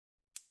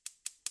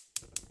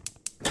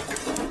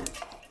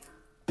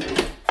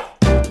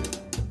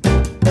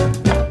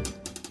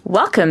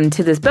Welcome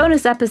to this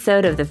bonus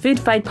episode of the Food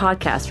Fight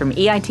podcast from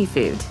EIT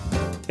Food.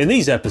 In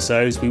these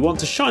episodes, we want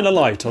to shine a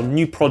light on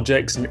new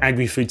projects and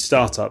agri-food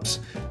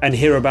startups and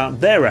hear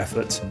about their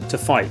efforts to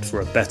fight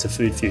for a better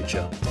food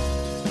future.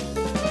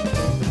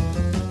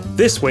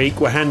 This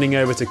week, we're handing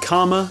over to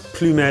Carme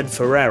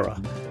Plumed-Ferrer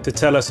to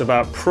tell us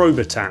about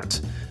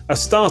Probitat, a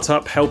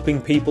startup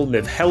helping people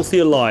live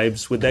healthier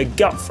lives with their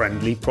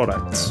gut-friendly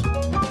products.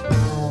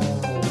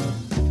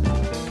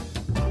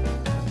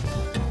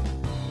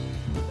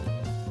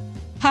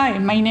 Hi,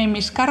 my name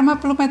is Carme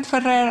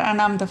Plumed-Ferrer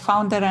and I'm the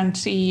founder and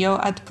CEO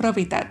at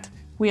Probitat.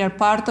 We are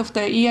part of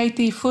the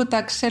EIT Food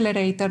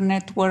Accelerator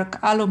Network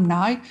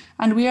alumni,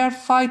 and we are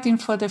fighting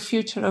for the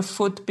future of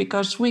food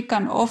because we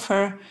can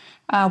offer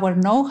our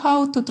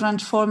know-how to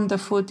transform the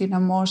food in a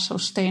more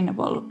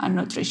sustainable and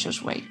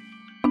nutritious way.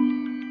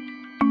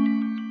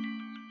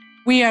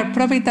 We are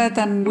Probitat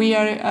and we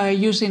are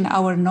using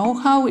our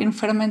know-how in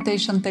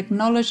fermentation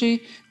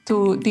technology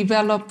to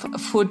develop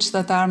foods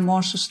that are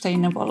more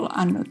sustainable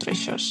and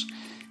nutritious.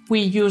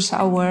 We use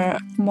our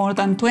more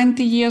than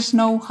 20 years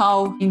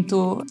know-how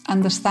into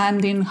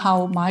understanding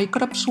how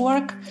microbes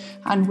work,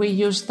 and we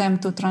use them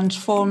to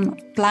transform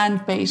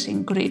plant-based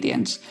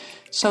ingredients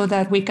so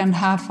that we can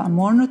have a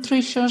more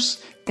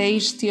nutritious,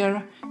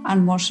 tastier,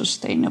 and more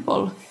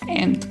sustainable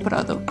end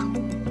product.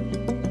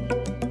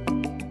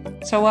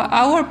 So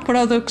our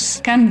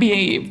products can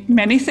be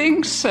many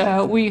things.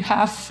 We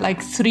have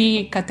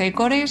three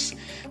categories.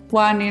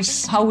 One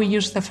is how we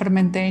use the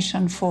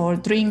fermentation for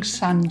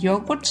drinks and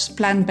yogurts,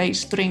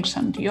 plant-based drinks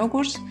and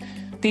yogurts.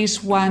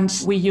 These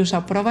ones, we use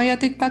a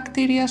probiotic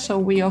bacteria, so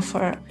we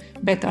offer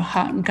better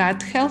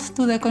gut health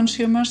to the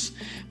consumers.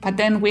 But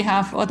then we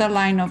have other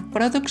line of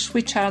products,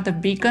 which are the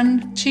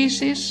vegan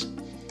cheeses.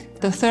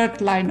 The third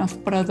line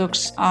of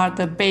products are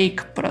the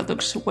baked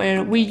products,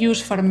 where we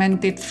use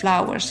fermented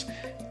flours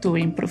to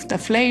improve the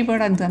flavor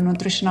and the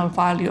nutritional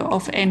value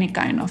of any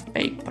kind of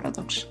baked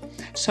products.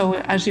 So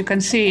as you can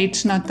see,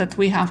 it's not that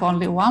we have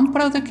only one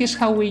product, it's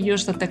how we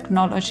use the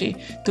technology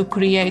to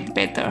create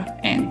better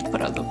end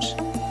products.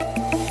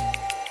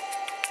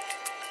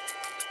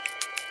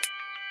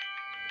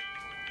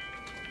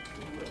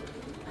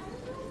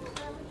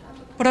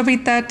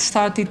 Probitat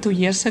started 2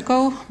 years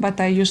ago, but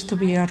I used to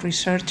be a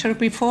researcher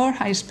before.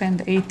 I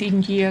spent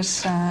 18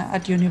 years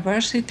at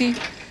university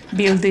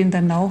building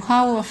the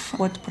know-how of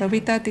what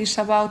Probitat is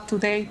about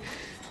today.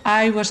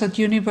 I was at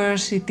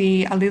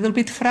university a little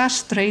bit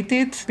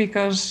frustrated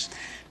because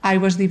I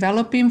was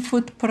developing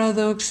food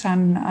products,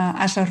 and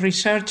as a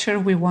researcher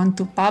we want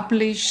to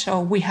publish, so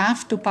we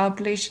have to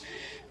publish,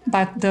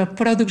 but the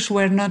products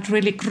were not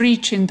really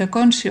reaching the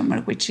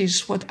consumer, which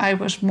is what I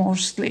was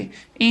mostly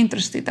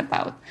interested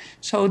about.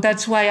 So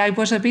that's why I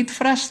was a bit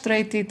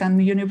frustrated, and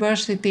the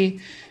university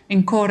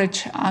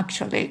encouraged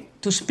actually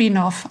to spin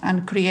off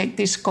and create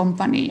this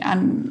company,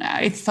 and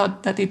I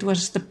thought that it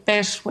was the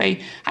best way.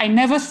 I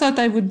never thought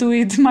I would do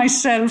it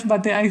myself,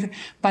 but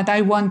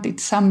I wanted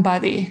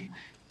somebody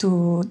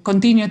to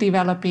continue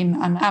developing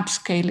and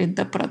upscaling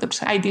the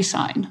products I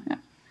designed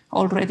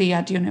already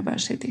at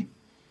university.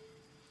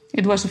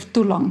 It was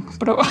too long,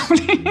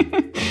 probably.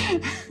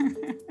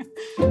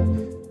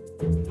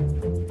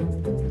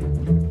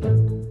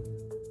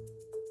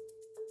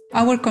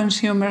 Our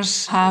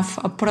consumers have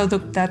a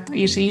product that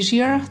is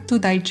easier to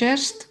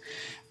digest.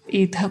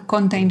 It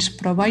contains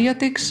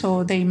probiotics,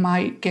 so they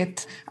might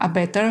get a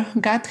better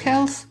gut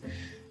health.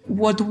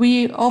 What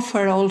we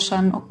offer also,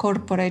 and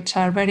corporates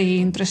are very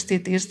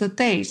interested, is the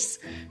taste.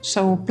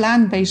 So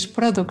plant-based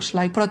products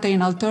like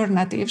protein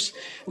alternatives,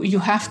 you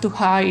have to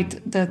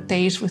hide the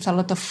taste with a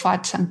lot of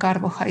fats and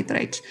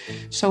carbohydrates.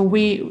 So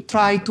we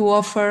try to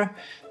offer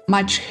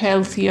much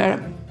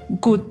healthier,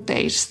 good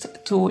taste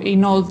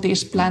in all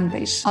these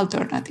plant-based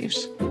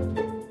alternatives.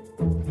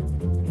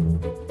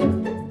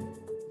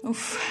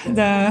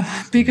 The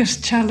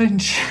biggest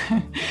challenge.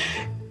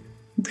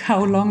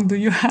 How long do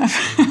you have?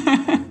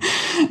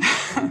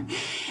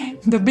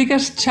 The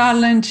biggest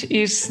challenge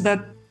is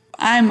that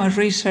I'm a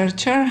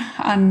researcher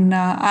and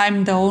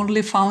I'm the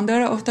only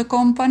founder of the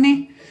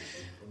company.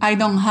 I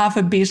don't have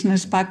a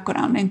business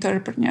background,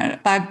 entrepreneur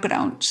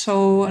background.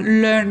 So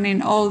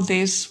learning all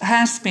this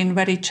has been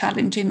very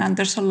challenging, and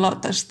there's a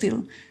lot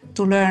still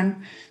to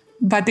learn.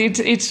 But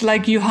it's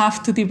like you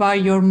have to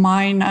divide your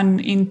mind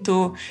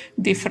into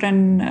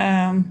different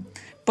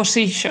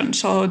positions.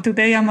 So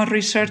today I'm a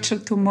researcher,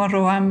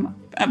 tomorrow I'm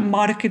a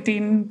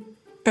marketing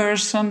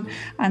person,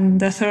 and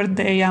the third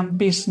day I'm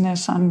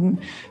business and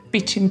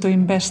pitching to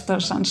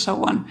investors and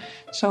so on.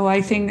 So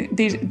I think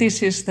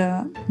this is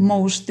the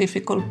most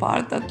difficult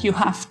part, that you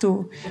have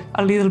to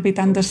a little bit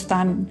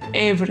understand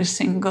every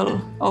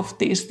single of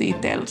these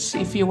details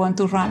if you want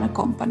to run a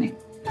company.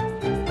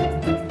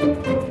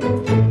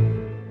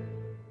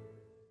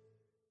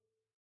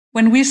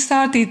 When we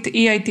started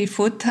EIT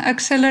Food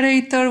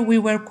Accelerator, we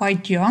were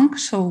quite young,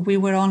 so we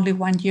were only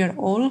 1 year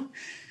old.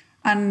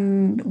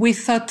 And we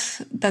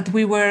thought that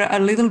we were a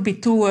little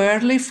bit too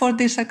early for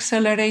this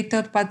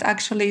accelerator, but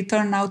actually it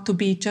turned out to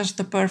be just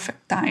the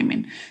perfect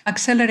timing.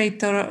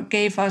 Accelerator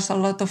gave us a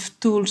lot of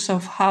tools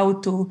of how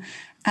to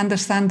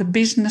understand the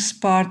business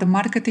part, the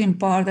marketing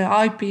part,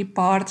 the IP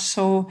part.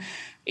 So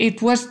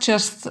it was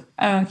just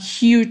a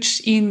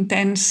huge,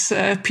 intense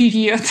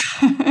period,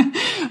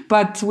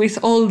 but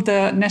with all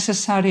the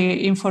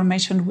necessary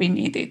information we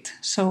needed.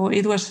 So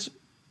it was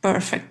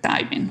perfect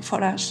timing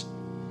for us.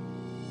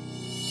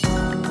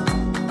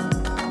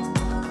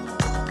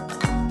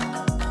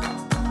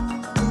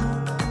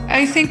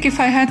 I think if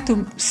I had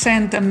to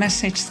send a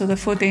message to the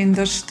food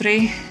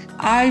industry,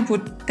 I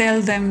would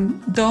tell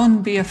them,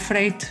 don't be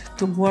afraid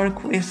to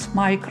work with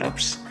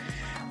microbes.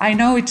 I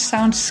know it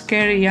sounds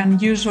scary, and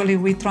usually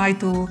we try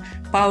to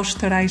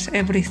pasteurize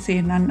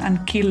everything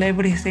and kill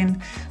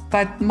everything,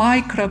 but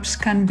microbes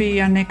can be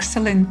an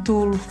excellent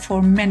tool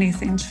for many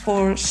things,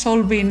 for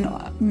solving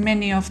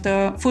many of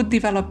the food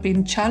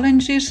developing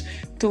challenges,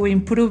 to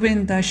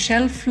improving the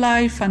shelf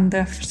life and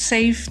the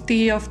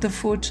safety of the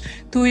foods,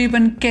 to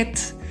even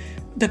get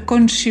the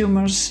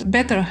consumers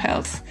better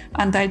health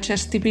and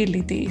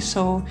digestibility.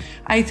 So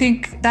I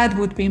think that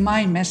would be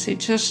my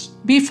message. Just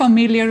be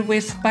familiar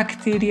with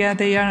bacteria.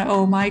 They are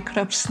our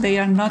microbes. They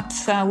are not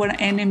our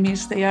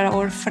enemies. They are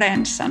our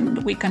friends,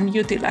 and we can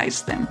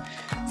utilize them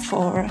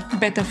for a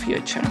better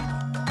future.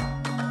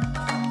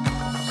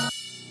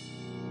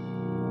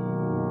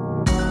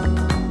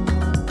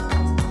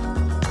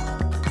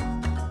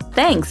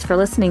 Thanks for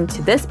listening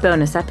to this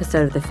bonus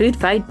episode of the Food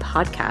Fight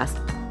podcast.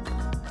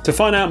 To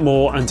find out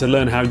more and to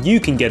learn how you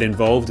can get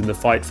involved in the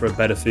fight for a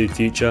better food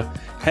future,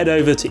 head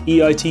over to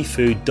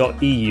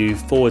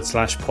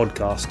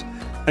eitfood.eu/podcast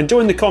and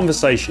join the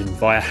conversation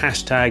via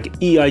hashtag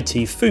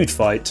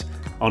EITFoodFight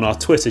on our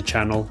Twitter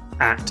channel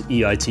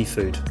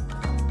 @EITFood.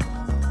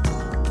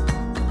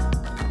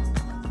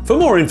 For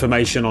more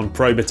information on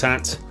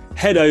Probitat,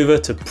 head over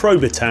to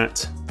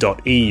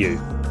probitat.eu.